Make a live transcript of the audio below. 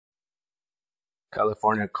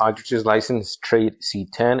California Contractors License Trade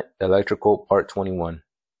C-10 Electrical Part 21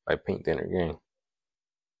 by Paint Thinner Gang.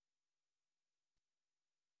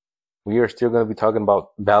 We are still going to be talking about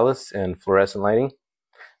ballasts and fluorescent lighting.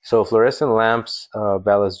 So fluorescent lamps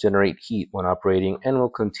ballasts generate heat when operating and will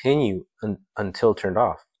continue until turned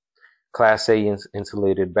off. Class A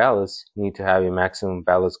insulated ballasts need to have a maximum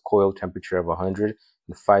ballast coil temperature of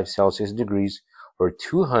 105 Celsius degrees or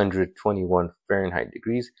 221 Fahrenheit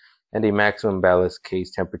degrees, and a maximum ballast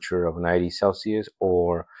case temperature of 90 Celsius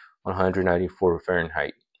or 194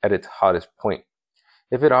 Fahrenheit at its hottest point.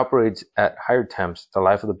 If it operates at higher temps, the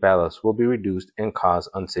life of the ballast will be reduced and cause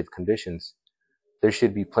unsafe conditions. There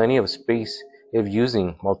should be plenty of space if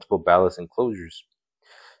using multiple ballast enclosures.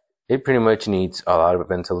 It pretty much needs a lot of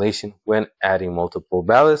ventilation when adding multiple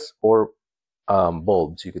ballasts or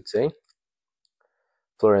bulbs, you could say.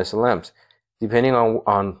 Fluorescent lamps. Depending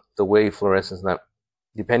on the way fluorescent lamp,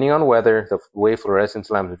 depending on whether the way fluorescent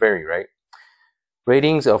lamps vary, right?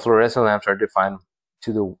 Ratings of fluorescent lamps are defined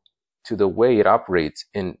to the way it operates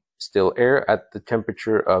in still air at the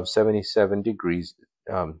temperature of 77 degrees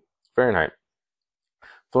Fahrenheit.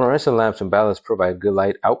 Fluorescent lamps and ballasts provide good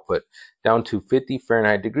light output down to 50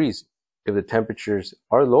 Fahrenheit degrees. If the temperatures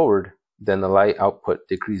are lowered, then the light output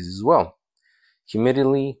decreases as well.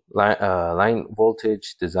 Humidity, line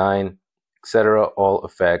voltage, design, etc. all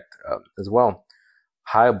affect as well.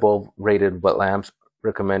 High bulb rated wet lamps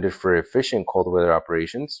recommended for efficient cold weather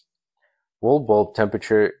operations. Wall bulb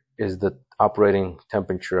temperature is the operating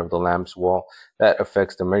temperature of the lamp's wall that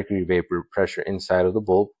affects the mercury vapor pressure inside of the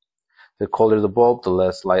bulb. The colder the bulb, the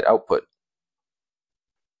less light output.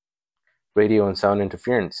 Radio and sound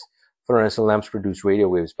interference. Fluorescent lamps produce radio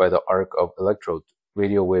waves by the arc of electrodes.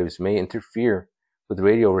 Radio waves may interfere with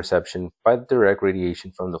radio reception by the direct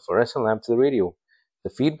radiation from the fluorescent lamp to the radio, the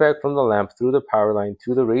feedback from the lamp through the power line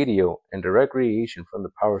to the radio, and direct radiation from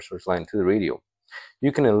the power source line to the radio.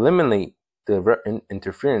 You can eliminate the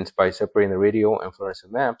interference by separating the radio and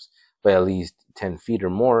fluorescent lamps by at least 10 feet or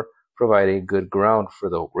more, provide a good ground for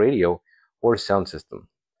the radio or sound system.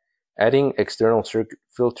 Adding external circuit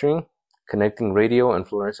filtering, connecting radio and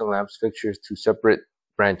fluorescent lamps fixtures to separate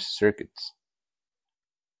branch circuits.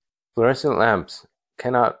 Fluorescent lamps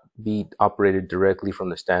cannot be operated directly from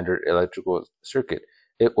the standard electrical circuit.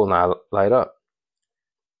 It will not light up.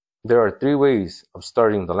 There are 3 ways of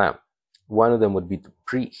starting the lamp. One of them would be to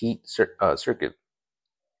preheat circuit.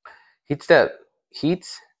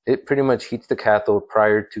 It pretty much heats the cathode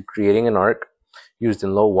prior to creating an arc. Used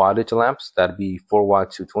in low wattage lamps, that'd be 4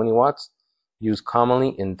 watts to 20 watts, used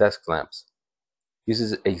commonly in desk lamps.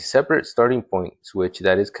 Uses a separate starting point switch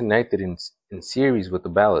that is connected in series with the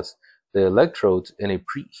ballast. The electrodes in a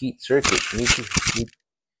preheat circuit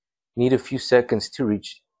need a few seconds to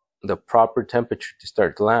reach the proper temperature to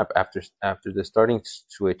start the lamp after the starting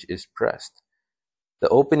switch is pressed. The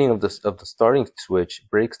opening of the starting switch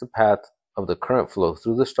breaks the path of the current flow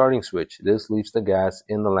through the starting switch. This leaves the gas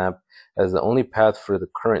in the lamp as the only path for the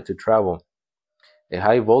current to travel. A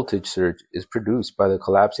high voltage surge is produced by the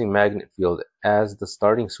collapsing magnet field as the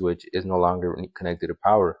starting switch is no longer connected to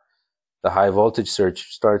power. The high voltage surge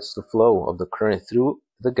starts the flow of the current through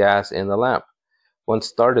the gas in the lamp. Once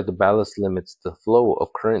started, the ballast limits the flow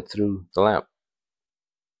of current through the lamp.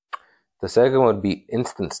 The second would be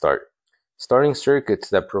instant start. Starting circuits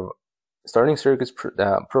that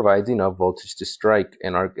provides enough voltage to strike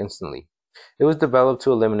an arc instantly. It was developed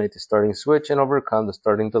to eliminate the starting switch and overcome the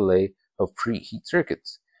starting delay of preheat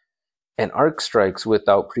circuits. An arc strikes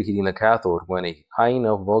without preheating the cathode when a high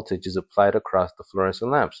enough voltage is applied across the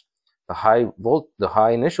fluorescent lamps. The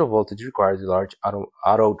high initial voltage requires a large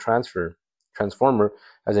auto transformer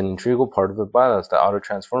as an integral part of the ballast. The auto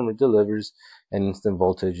transformer delivers an instant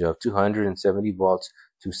voltage of 270 volts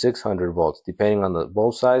to 600 volts, depending on the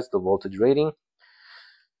bulb size, the voltage rating.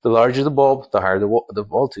 The larger the bulb, the higher the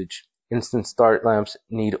voltage. Instant start lamps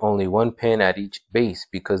need only 1 pin at each base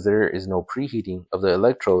because there is no preheating of the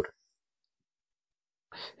electrode.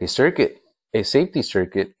 A safety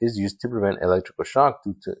circuit is used to prevent electrical shock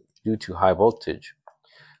due to high voltage.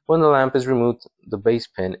 When the lamp is removed, the base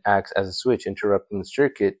pin acts as a switch interrupting the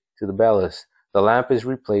circuit to the ballast. The lamp is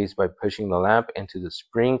replaced by pushing the lamp into the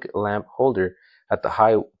spring lamp holder at the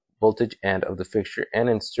high voltage end of the fixture and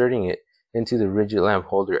inserting it into the rigid lamp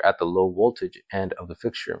holder at the low voltage end of the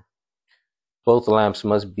fixture. Both lamps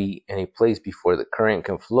must be in a place before the current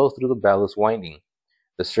can flow through the ballast winding.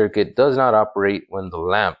 The circuit does not operate when the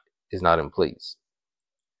lamp is not in place.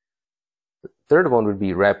 The third one would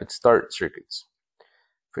be rapid start circuits.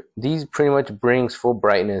 These pretty much brings full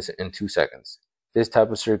brightness in 2 seconds. This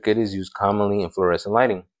type of circuit is used commonly in fluorescent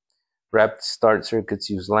lighting. Rapid start circuits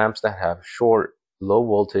use lamps that have short low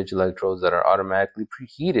voltage electrodes that are automatically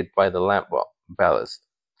preheated by the lamp ballast.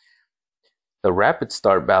 The rapid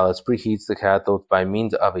start ballast preheats the cathodes by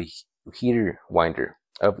means of a heat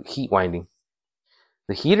winding.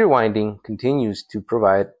 The heater winding continues to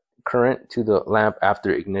provide current to the lamp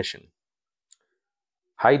after ignition.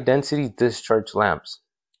 High-density discharge lamps.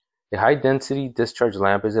 A high-density discharge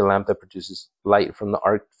lamp is a lamp that produces light from an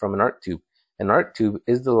arc tube. An arc tube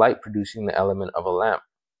is the light-producing element of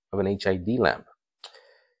an HID lamp.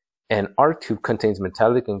 An arc tube contains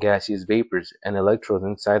metallic and gaseous vapors and electrodes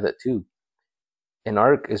inside that tube. An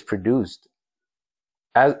arc is produced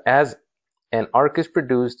as an arc is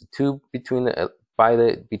produced. The tube between the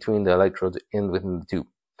electrodes within the tube.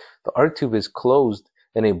 The arc tube is closed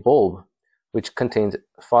in a bulb which contains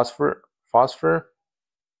phosphor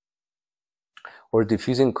or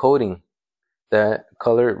diffusing coating. The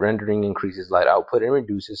color rendering increases light output and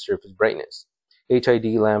reduces surface brightness. HID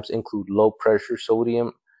lamps include low-pressure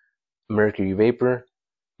sodium, mercury vapor,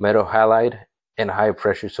 metal halide, and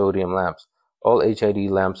high-pressure sodium lamps. All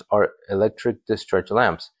HID lamps are electric discharge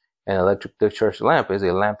lamps. An electric discharge lamp is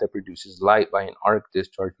a lamp that produces light by an arc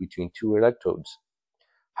discharge between two electrodes.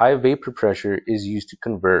 High vapor pressure is used to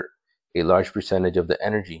convert a large percentage of the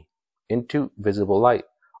energy into visible light.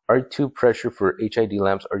 Arc tube pressure for HID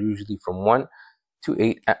lamps are usually from 1 to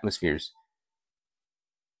 8 atmospheres.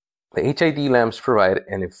 The HID lamps provide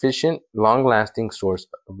an efficient, long-lasting source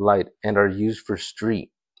of light and are used for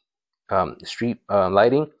street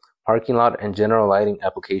lighting, parking lot, and general lighting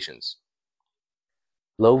applications.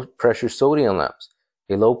 Low-pressure sodium lamps.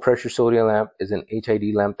 A low-pressure sodium lamp is an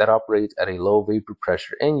HID lamp that operates at a low vapor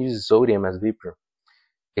pressure and uses sodium as vapor.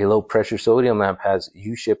 A low-pressure sodium lamp has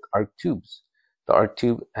U-shaped arc tubes. The arc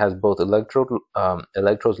tube has both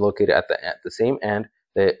electrodes located at the same end.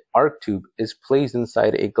 The arc tube is placed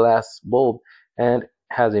inside a glass bulb and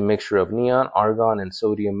has a mixture of neon, argon, and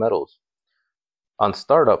sodium metals. On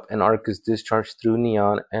startup, an arc is discharged through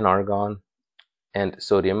neon and argon and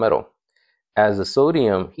sodium metal. As the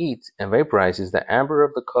sodium heats and vaporizes, the amber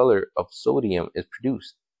of the color of sodium is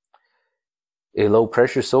produced. A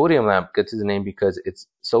low-pressure sodium lamp gets its name because of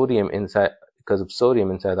sodium inside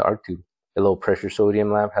the arc tube. A low-pressure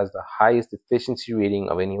sodium lamp has the highest efficiency rating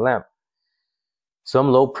of any lamp. Some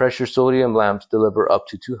low-pressure sodium lamps deliver up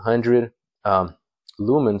to 200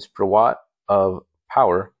 lumens per watt of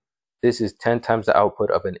power. This is 10 times the output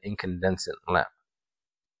of an incandescent lamp.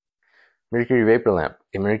 Mercury vapor lamp.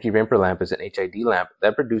 A mercury vapor lamp is an HID lamp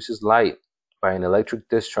that produces light by an electric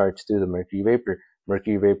discharge through the mercury vapor.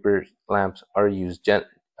 Mercury vapor lamps are used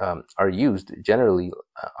generally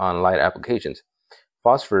on light applications.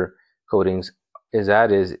 Phosphor coatings is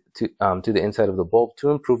added to the inside of the bulb to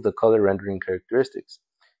improve the color rendering characteristics.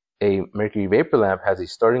 A mercury vapor lamp has a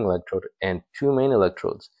starting electrode and two main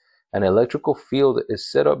electrodes. An electrical field is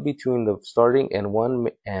set up between the starting and one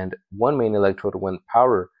main electrode when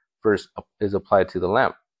power first is applied to the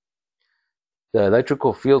lamp. The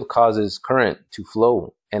electrical field causes current to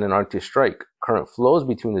flow and an arc to strike. Current flows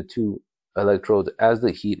between the two electrodes as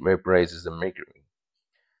the heat vaporizes the mercury.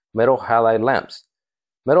 Metal halide lamps.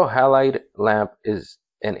 Metal halide lamp is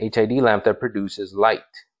an HID lamp that produces light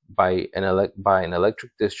by an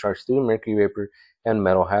electric discharge through mercury vapor and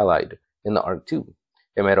metal halide in the arc tube.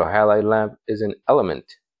 A metal halide lamp is an element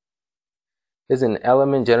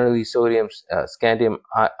generally sodium scandium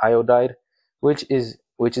iodide, which is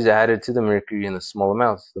added to the mercury in the small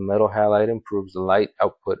amounts. The metal halide improves the light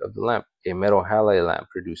output of the lamp. A metal halide lamp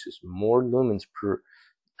produces more lumens per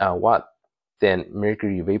watt than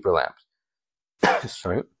mercury vapor lamps.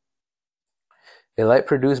 Sorry. A light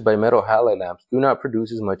produced by metal halide lamps do not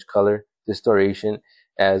produce as much color distortion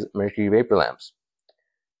as mercury vapor lamps.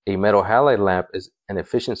 A metal halide lamp is an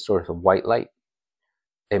efficient source of white light.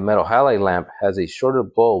 A metal halide lamp has a shorter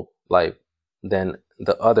bulb life than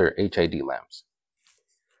the other HID lamps.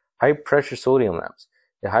 High-pressure sodium lamps.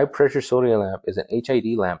 A high-pressure sodium lamp is an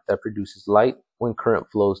HID lamp that produces light when current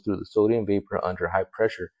flows through the sodium vapor under high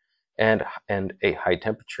pressure and a high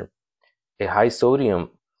temperature. A high sodium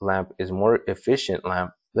lamp is more efficient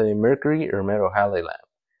lamp than a mercury or metal halide lamp.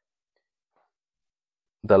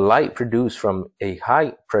 The light produced from a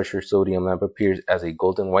high-pressure sodium lamp appears as a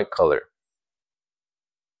golden white color.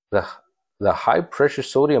 The high-pressure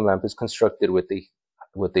sodium lamp is constructed with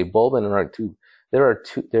a bulb and an arc tube. The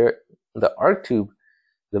arc tube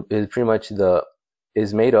is pretty much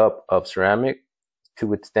is made up of ceramic to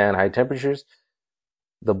withstand high temperatures.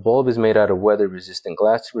 The bulb is made out of weather-resistant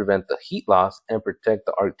glass to prevent the heat loss and protect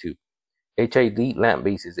the arc tube. HID lamp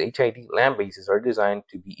bases. HID lamp bases are designed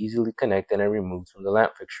to be easily connected and removed from the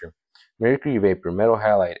lamp fixture. Mercury vapor, metal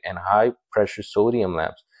halide, and high-pressure sodium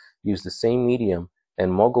lamps use the same medium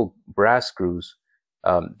and mogul brass screws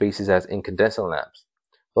bases as incandescent lamps.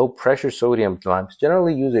 Low pressure sodium lamps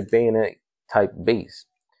generally use a bayonet type base.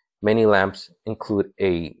 Many lamps include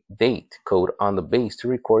a date code on the base to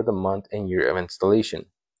record the month and year of installation.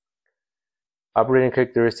 Operating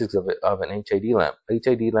characteristics of an HID lamp.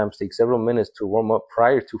 HID lamps take several minutes to warm up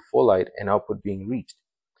prior to full light and output being reached.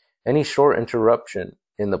 Any short interruption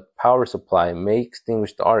in the power supply may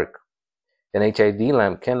extinguish the arc. An HID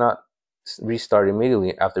lamp cannot restart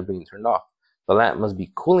immediately after being turned off. The lamp must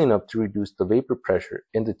be cool enough to reduce the vapor pressure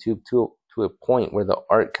in the tube to a point where the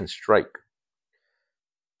arc can strike.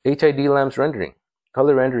 HID lamps rendering.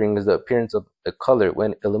 Color rendering is the appearance of a color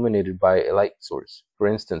when illuminated by a light source. For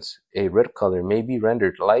instance, a red color may be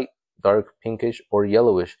rendered light, dark, pinkish, or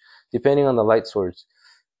yellowish, depending on the light source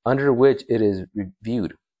under which it is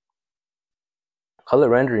viewed. Color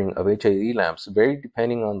rendering of HID lamps vary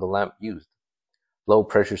depending on the lamp used. Low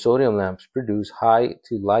pressure sodium lamps produce high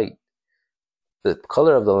to light. The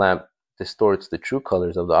color of the lamp distorts the true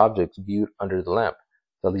colors of the objects viewed under the lamp.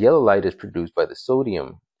 The yellow light is produced by the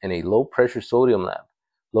sodium in a low pressure sodium lamp.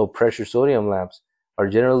 Low pressure sodium lamps are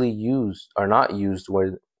not used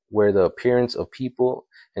where the appearance of people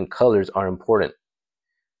and colors are important.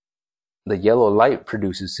 The yellow light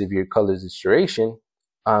produces severe color distortion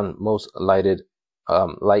on most light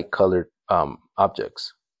colored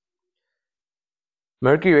objects.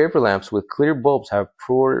 Mercury vapor lamps with clear bulbs have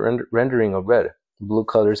poor rendering of red. Blue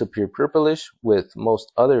colors appear purplish, with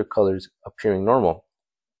most other colors appearing normal.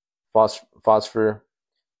 Phosphor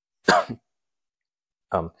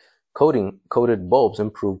coated bulbs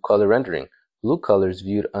improve color rendering. Blue colors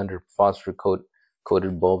viewed under phosphor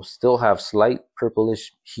coated bulbs still have slight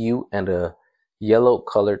purplish hue, and a yellow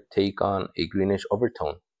color take on a greenish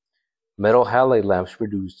overtone. Metal halide lamps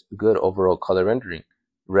produce good overall color rendering.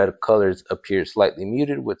 Red colors appear slightly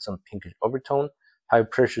muted with some pinkish overtone. High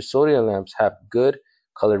pressure sodium lamps have good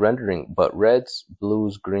color rendering, but reds,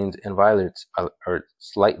 blues, greens, and violets are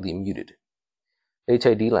slightly muted.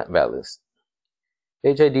 HID lamp ballast.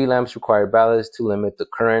 HID lamps require ballast to limit the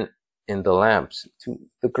current in the lamps to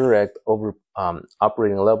the correct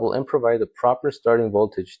operating level and provide the proper starting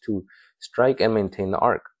voltage to strike and maintain the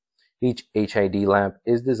arc. Each HID lamp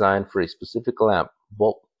is designed for a specific lamp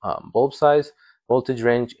bulb size, voltage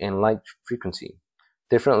range, and light frequency.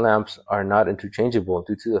 Different lamps are not interchangeable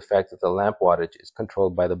due to the fact that the lamp wattage is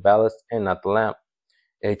controlled by the ballast and not the lamp.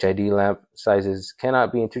 HID lamp sizes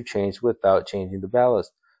cannot be interchanged without changing the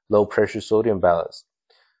ballast. Low pressure sodium ballast.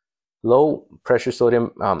 Low pressure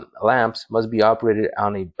sodium lamps must be operated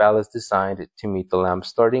on a ballast designed to meet the lamp's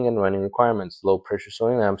starting and running requirements. Low pressure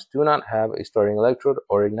sodium lamps do not have a starting electrode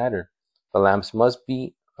or igniter. The lamps must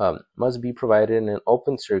be provided an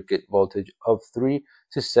open circuit voltage of 3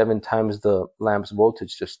 to 7 times the lamp's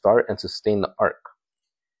voltage to start and sustain the arc.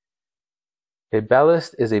 A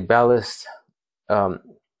ballast is a coil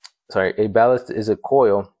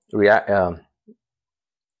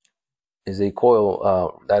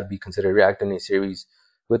that would be considered reactor in a series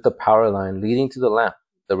with the power line leading to the lamp.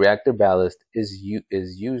 The reactor ballast is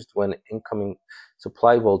used when incoming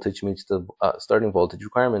supply voltage meets the starting voltage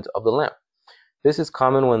requirements of the lamp. This is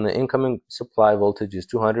common when the incoming supply voltage is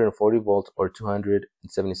 240 volts or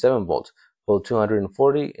 277 volts. Both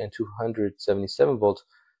 240 and 277 volts,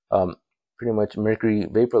 pretty much mercury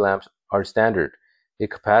vapor lamps, are standard. A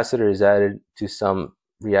capacitor is added to some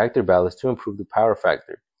reactor ballast to improve the power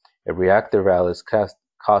factor. A reactor ballast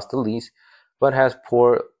costs the least, but has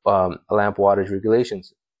poor lamp wattage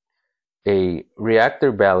regulations. A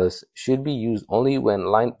reactor ballast should be used only when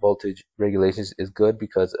line voltage regulations is good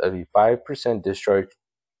because of a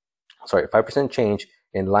 5% change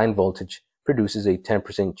in line voltage produces a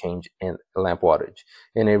 10% change in lamp wattage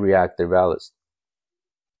in a reactor ballast.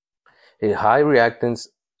 A high reactance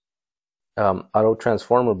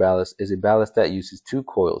autotransformer ballast is a ballast that uses two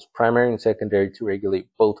coils, primary and secondary, to regulate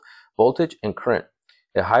both voltage and current.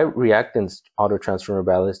 A high reactance autotransformer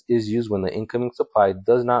ballast is used when the incoming supply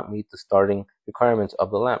does not meet the starting requirements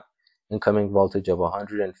of the lamp. Incoming voltage of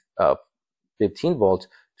 115 volts,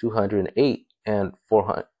 208, and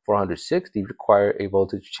 460 require a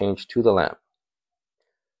voltage change to the lamp.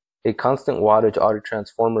 A constant wattage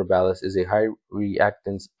autotransformer ballast is a high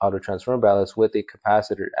reactance autotransformer ballast with a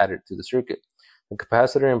capacitor added to the circuit. The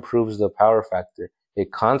capacitor improves the power factor. A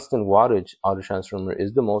constant wattage autotransformer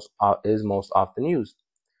is most often used.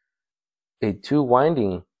 A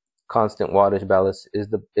two-winding constant wattage ballast is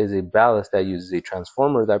a ballast that uses a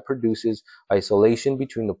transformer that produces isolation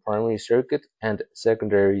between the primary circuit and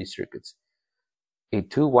secondary circuits. A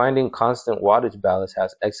two-winding constant wattage ballast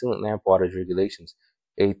has excellent lamp wattage regulations.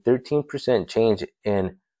 A 13% change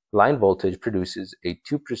in Line voltage produces a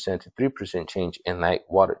 2% to 3% change in night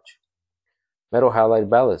wattage. Metal halide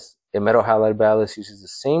ballast. A metal halide ballast uses the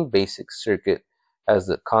same basic circuit as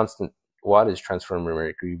the constant wattage transformer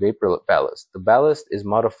mercury vapor ballast. The ballast is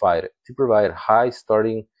modified to provide high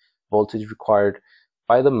starting voltage required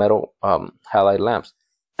by the metal halide lamps.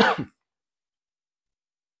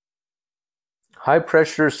 High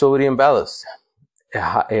pressure sodium ballast.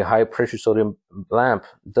 A high pressure sodium lamp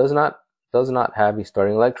does not have a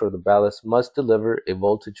starting electrode. The ballast must deliver a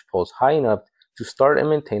voltage pulse high enough to start and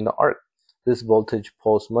maintain the arc. This voltage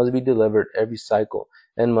pulse must be delivered every cycle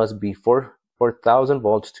and must be 4,000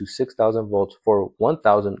 volts to 6,000 volts for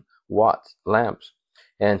 1,000 watts lamps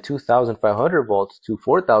and 2,500 volts to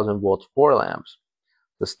 4,000 volts for lamps.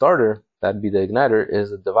 The starter, that'd be the igniter,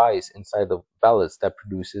 is a device inside the ballast that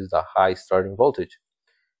produces the high starting voltage.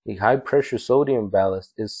 A high-pressure sodium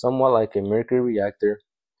ballast is somewhat like a mercury reactor.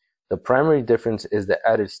 The primary difference is the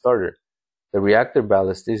added starter. The reactor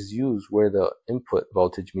ballast is used where the input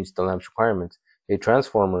voltage meets the lamp's requirements. A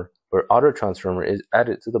transformer or autotransformer is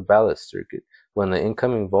added to the ballast circuit when the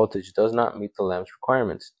incoming voltage does not meet the lamp's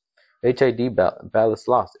requirements. HID ballast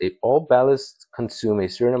loss. All ballasts consume a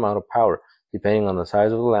certain amount of power depending on the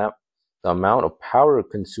size of the lamp. The amount of power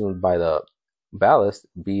consumed by the ballast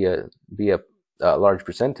be a large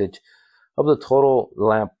percentage of the total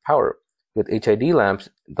lamp power. With HID lamps,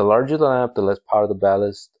 the larger the lamp, the less power the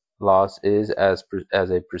ballast loss is as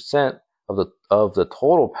a percent of the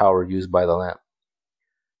total power used by the lamp.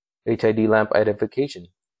 HID lamp identification.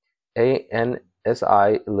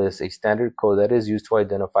 ANSI lists a standard code that is used to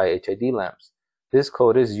identify HID lamps. This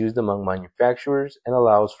code is used among manufacturers and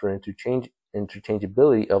allows for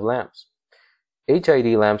interchangeability of lamps.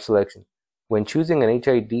 HID lamp selection. When choosing an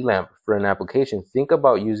HID lamp for an application, think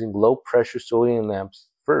about using low-pressure sodium lamps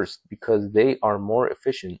first because they are more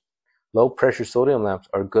efficient. Low-pressure sodium lamps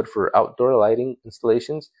are good for outdoor lighting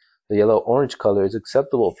installations. The yellow-orange color is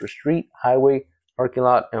acceptable for street, highway, parking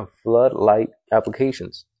lot, and floodlight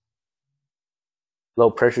applications.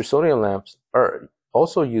 Low-pressure sodium lamps are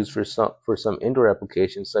also used for some indoor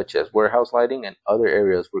applications such as warehouse lighting and other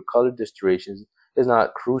areas where color distortion is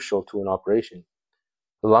not crucial to an operation.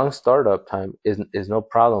 The long startup time is no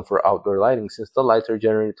problem for outdoor lighting since the lights are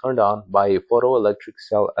generally turned on by a photoelectric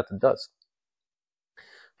cell at the dusk.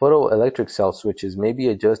 Photoelectric cell switches may be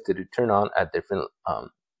adjusted to turn on at different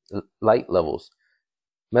light levels.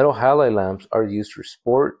 Metal halide lamps are used for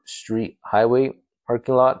sport, street, highway,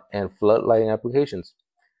 parking lot, and flood lighting applications.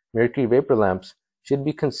 Mercury vapor lamps should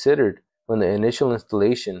be considered when the initial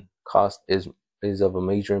installation cost is of a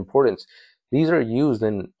major importance. These are used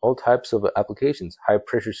in all types of applications.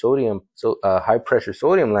 High-pressure sodium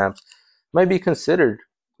lamps might be considered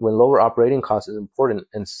when lower operating cost is important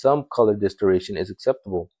and some color distortion is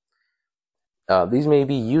acceptable. These may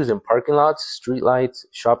be used in parking lots, street lights,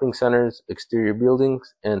 shopping centers, exterior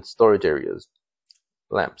buildings, and storage areas.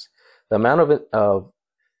 Lamps. The amount of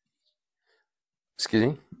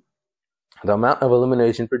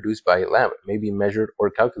illumination produced by a lamp may be measured or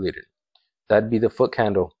calculated. That'd be the foot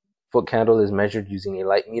candle. Foot candle is measured using a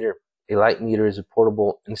light meter. A light meter is a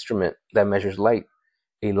portable instrument that measures light.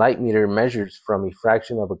 A light meter measures from a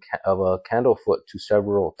fraction of a candle foot to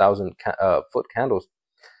several thousand foot candles.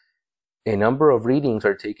 A number of readings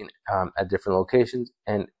are taken at different locations,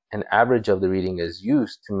 and an average of the reading is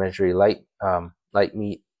used to measure a light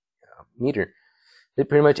meter. It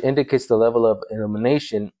pretty much indicates the level of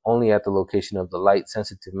illumination only at the location of the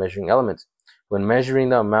light-sensitive measuring elements. When measuring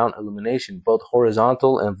the amount of illumination, both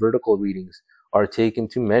horizontal and vertical readings are taken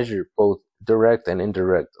to measure both direct and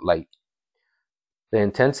indirect light. The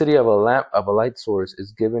intensity of a light source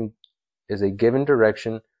is a given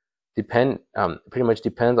direction. Pretty much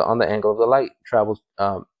depends on the angle of the light travels.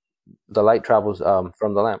 The light travels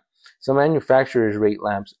from the lamp. Some manufacturers rate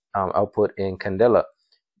lamps output in candela,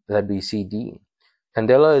 that'd be CD.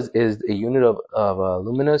 Candela is a unit of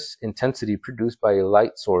luminous intensity produced by a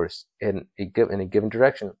light source in a given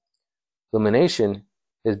direction. Illumination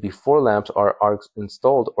is before lamps are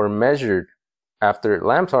installed or measured after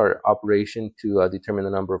lamps are in operation to determine the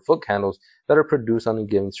number of foot candles that are produced on a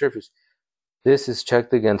given surface. This is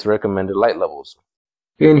checked against recommended light levels.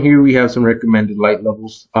 And here we have some recommended light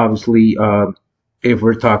levels. Obviously, if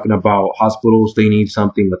we're talking about hospitals, they need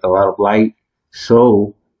something with a lot of light.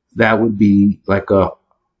 So that would be like a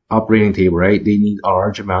operating table, right? They need a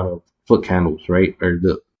large amount of foot candles, right? Or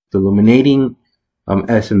the illuminating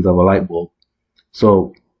essence of a light bulb.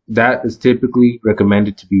 So that is typically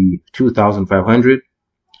recommended to be 2,500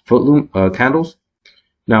 foot candles.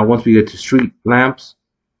 Now, once we get to street lamps,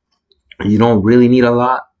 you don't really need a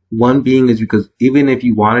lot. One being is because even if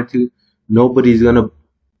you wanted to, nobody's gonna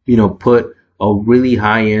put a really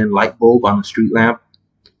high-end light bulb on a street lamp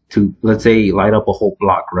to, let's say, light up a whole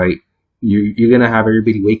block, right? You're gonna have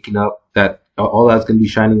everybody waking up, that all that's gonna be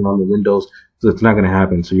shining on the windows, so it's not gonna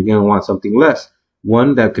happen. So you're gonna want something less,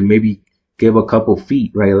 one that could maybe give a couple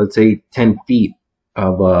feet, right? Let's say 10 feet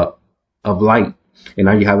of light, and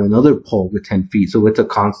now you have another pole with 10 feet, so it's a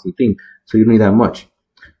constant thing. So you don't need that much.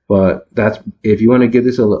 But that's, if you want to give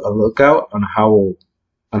this a look out on how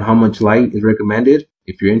much light is recommended.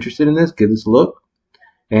 If you're interested in this, give this a look.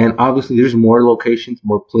 And obviously, there's more locations,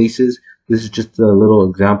 more places. This is just a little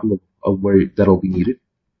example of where that'll be needed.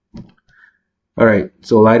 All right,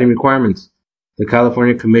 so lighting requirements. The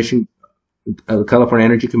California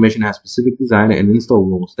Energy Commission has specific design and install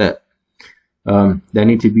rules that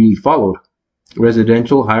need to be followed.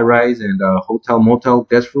 Residential, high-rise, and hotel, motel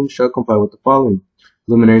guest rooms shall comply with the following.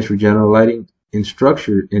 Luminaries for general lighting in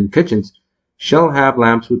structure in kitchens shall have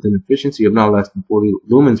lamps with an efficiency of not less than 40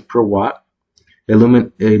 lumens per watt. A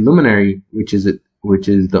luminary, which is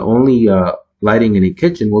the only lighting in a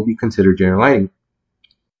kitchen, will be considered general lighting.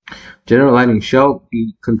 General lighting shall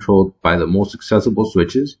be controlled by the most accessible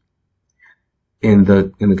switches in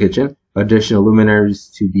the kitchen. Additional luminaries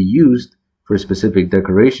to be used for specific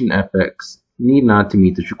decoration effects need not to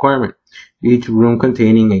meet this requirement. Each room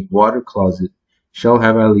containing a water closet shall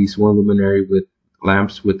have at least one luminary with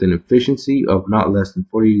lamps with an efficiency of not less than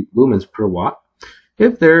 40 lumens per watt.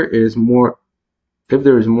 If there is more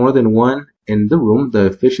than one in the room, the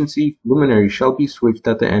efficiency luminary shall be switched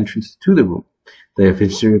at the entrance to the room. The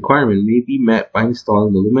efficiency requirement may be met by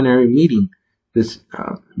installing the luminary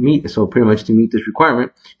so pretty much to meet this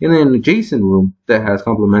requirement in an adjacent room that has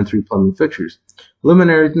complementary plumbing fixtures.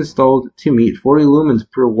 Luminaries installed to meet 40 lumens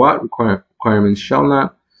per watt requirements shall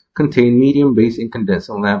not contain medium base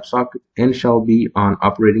incandescent lamp socket and shall be on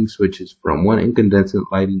operating switches from any incandescent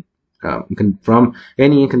lighting.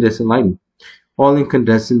 All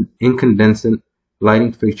incandescent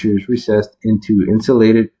lighting fixtures recessed into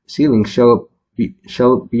insulated ceilings shall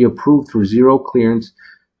be approved for zero clearance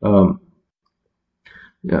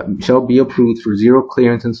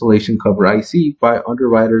insulation cover IC by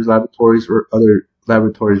underwriters, laboratories, or other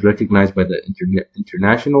laboratories recognized by the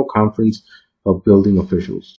International Conference of Building Officials.